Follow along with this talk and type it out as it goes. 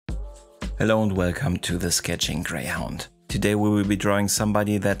Hello and welcome to the Sketching Greyhound. Today we will be drawing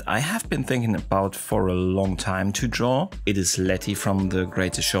somebody that I have been thinking about for a long time to draw. It is Letty from The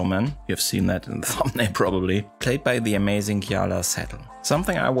Greatest Showman. You've seen that in the thumbnail probably. Played by the amazing Keala.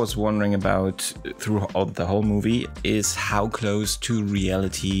 Something I was wondering about throughout the whole movie is how close to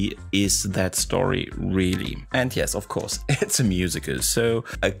reality is that story really? And yes, of course, it's a musical, so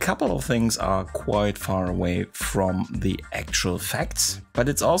a couple of things are quite far away from the actual facts, but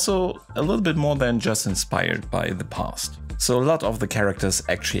it's also a little bit more than just inspired by the past. So a lot of the characters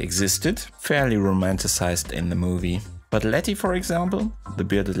actually existed, fairly romanticized in the movie. But Letty, for example, the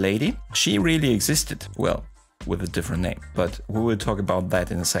bearded lady, she really existed. Well, with a different name, but we will talk about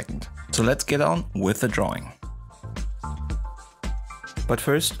that in a second. So let's get on with the drawing. But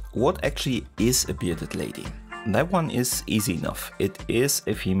first, what actually is a bearded lady? That one is easy enough. It is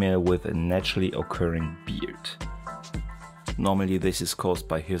a female with a naturally occurring beard. Normally this is caused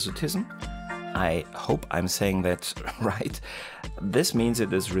by hirsutism. I hope I'm saying that right. This means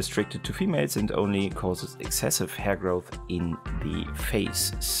it is restricted to females and only causes excessive hair growth in the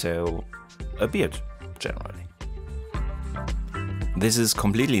face, so a beard generally. This is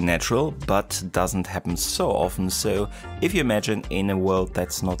completely natural, but doesn't happen so often, so if you imagine in a world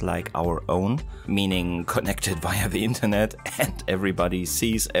that's not like our own, meaning connected via the internet and everybody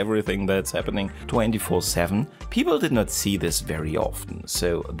sees everything that's happening 24/7, people did not see this very often,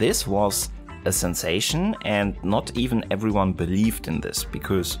 so this was a sensation, and not even everyone believed in this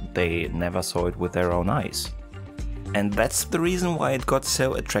because they never saw it with their own eyes. And that's the reason why it got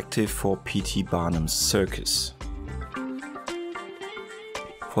so attractive for P.T. Barnum's circus.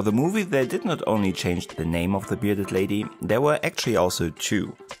 For the movie they did not only change the name of the bearded lady, there were actually also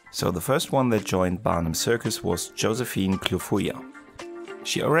two. So the first one that joined Barnum's circus was Josephine Clufuya.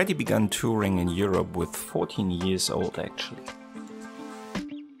 She already began touring in Europe with 14 years old actually.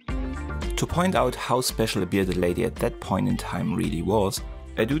 To point out how special a bearded lady at that point in time really was,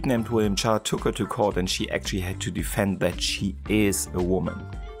 a dude named William Charr took her to court and she actually had to defend that she is a woman.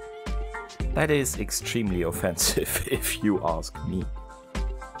 That is extremely offensive if you ask me.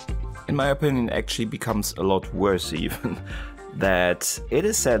 In my opinion, it actually becomes a lot worse even, that it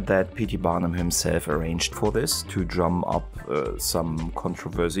is said that P.T. Barnum himself arranged for this to drum up some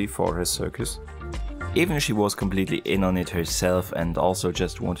controversy for her circus. Even if she was completely in on it herself and also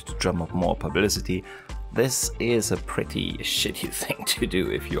just wanted to drum up more publicity, this is a pretty shitty thing to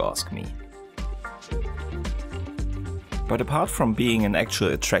do if you ask me. But apart from being an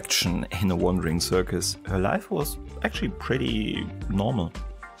actual attraction in a wandering circus, her life was actually pretty normal.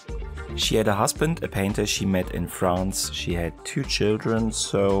 She had a husband, a painter she met in France, she had 2 children,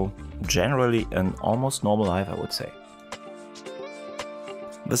 so generally an almost normal life, I would say.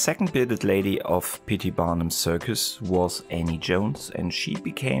 The second bearded lady of P.T. Barnum's circus was Annie Jones, and she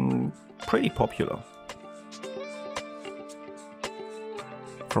became pretty popular.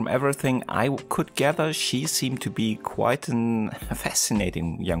 From everything I could gather, she seemed to be quite a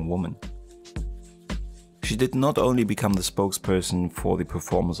fascinating young woman. She did not only become the spokesperson for the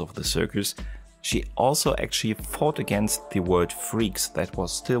performers of the circus, she also actually fought against the word freaks that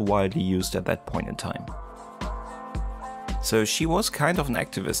was still widely used at that point in time. So she was kind of an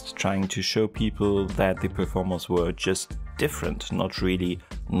activist, trying to show people that the performers were just different, not really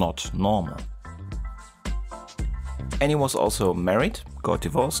not normal. Annie was also married, got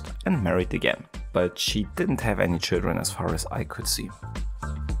divorced and married again, but she didn't have any children as far as I could see.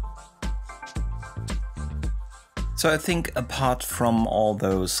 So I think apart from all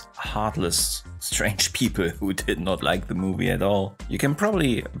those heartless, strange people who did not like the movie at all, you can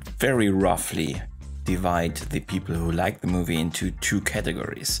probably very roughly divide the people who liked the movie into 2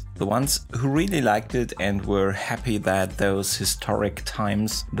 categories. The ones who really liked it and were happy that those historic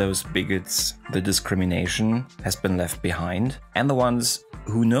times, those bigots, the discrimination has been left behind, and the ones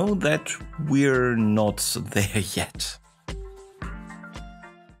who know that we're not there yet.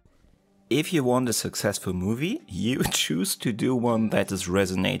 If you want a successful movie, you choose to do one that is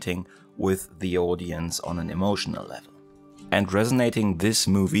resonating with the audience on an emotional level. And resonating this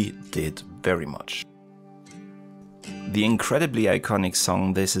movie did very much. The incredibly iconic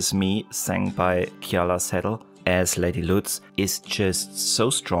song This Is Me, sang by Keala as Lady Lutz, is just so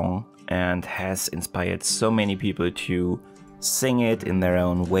strong and has inspired so many people to sing it in their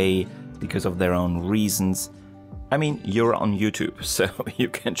own way because of their own reasons. I mean, you're on YouTube, so you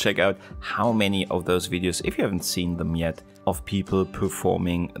can check out how many of those videos, if you haven't seen them yet, of people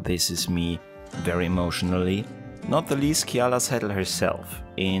performing This Is Me very emotionally. Not the least Keala herself.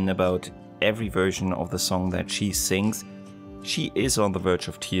 In about every version of the song that she sings, she is on the verge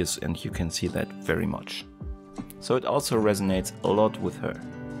of tears, and you can see that very much. So it also resonates a lot with her.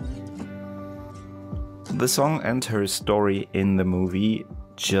 The song and her story in the movie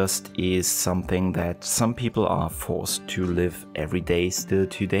just is something that some people are forced to live every day still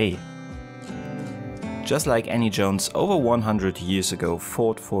today. Just like Annie Jones over 100 years ago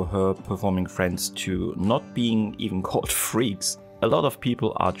fought for her performing friends to not being even called freaks, a lot of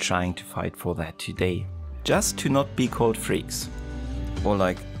people are trying to fight for that today. Just to not be called freaks. Or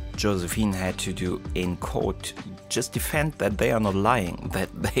like Josephine had to do in court, just defend that they are not lying, that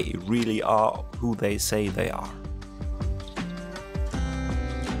they really are who they say they are.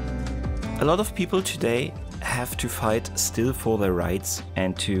 A lot of people today have to fight still for their rights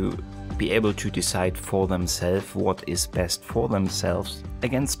and to be able to decide for themselves what is best for themselves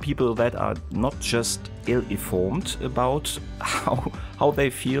against people that are not just ill-informed about how they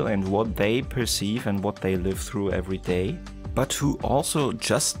feel and what they perceive and what they live through every day, but who also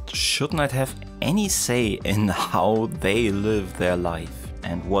just should not have any say in how they live their life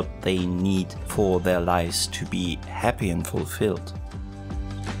and what they need for their lives to be happy and fulfilled.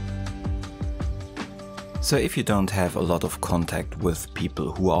 So if you don't have a lot of contact with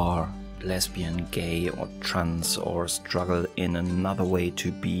people who are lesbian, gay or trans or struggle in another way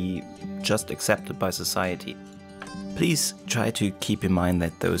to be just accepted by society, please try to keep in mind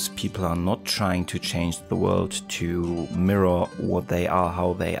that those people are not trying to change the world to mirror what they are,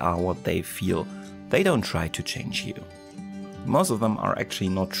 how they are, what they feel. They don't try to change you. Most of them are actually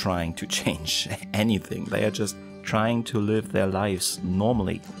not trying to change anything. They are just trying to live their lives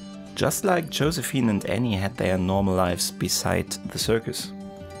normally. Just like Josephine and Annie had their normal lives beside the circus.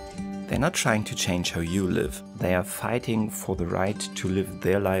 They're not trying to change how you live. They are fighting for the right to live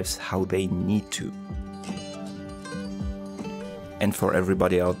their lives how they need to. And for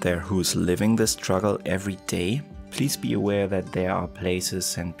everybody out there who's living this struggle every day, please be aware that there are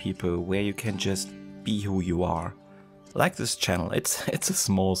places and people where you can just be who you are. Like this channel, it's a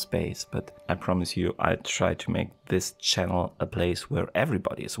small space, but I promise you I try to make this channel a place where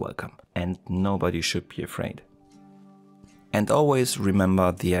everybody is welcome and nobody should be afraid. And always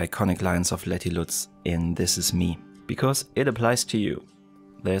remember the iconic lines of Letty Lutz in This Is Me, because it applies to you.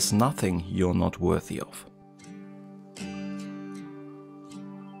 There's nothing you're not worthy of.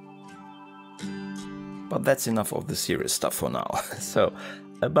 But that's enough of the serious stuff for now. So,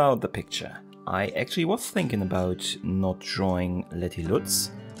 about the picture. I actually was thinking about not drawing Letty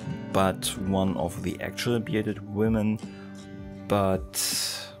Lutz, but one of the actual bearded women.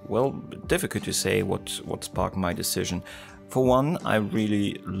 But, well, difficult to say what sparked my decision. For one, I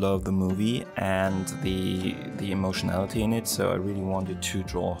really love the movie and the emotionality in it, so I really wanted to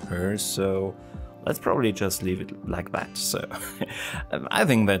draw her, so let's probably just leave it like that. So I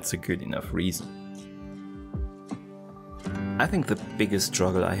think that's a good enough reason. I think the biggest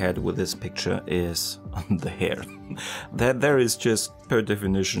struggle I had with this picture is on the hair. There is just, per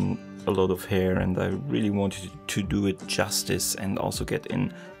definition, a lot of hair, and I really wanted to do it justice and also get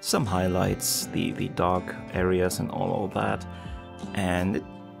in some highlights, the dark areas and all of that. And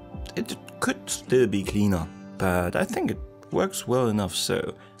it could still be cleaner, but I think it works well enough,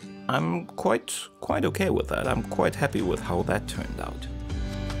 so I'm quite okay with that. I'm quite happy with how that turned out.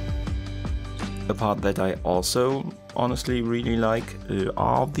 A part that I also honestly really like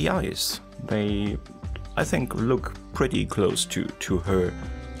are the eyes. They, I think, look pretty close to her,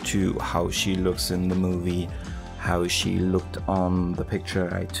 to how she looks in the movie, how she looked on the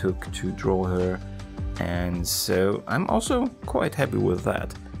picture I took to draw her, and so I'm also quite happy with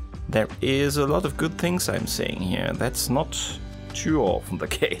that. There is a lot of good things I'm saying here, that's not too often the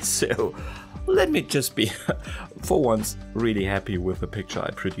case, so let me just be, for once, really happy with the picture I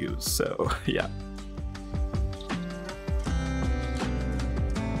produced, so yeah.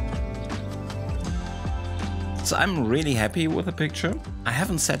 So I'm really happy with the picture. I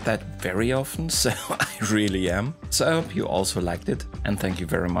haven't said that very often, so I really am. So I hope you also liked it, and thank you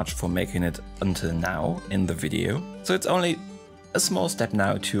very much for making it until now in the video. So it's only a small step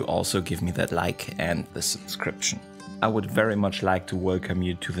now to also give me that like and the subscription. I would very much like to welcome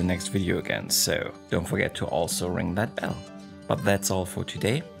you to the next video again, so don't forget to also ring that bell. But that's all for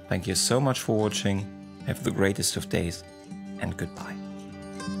today. Thank you so much for watching. Have the greatest of days, and goodbye.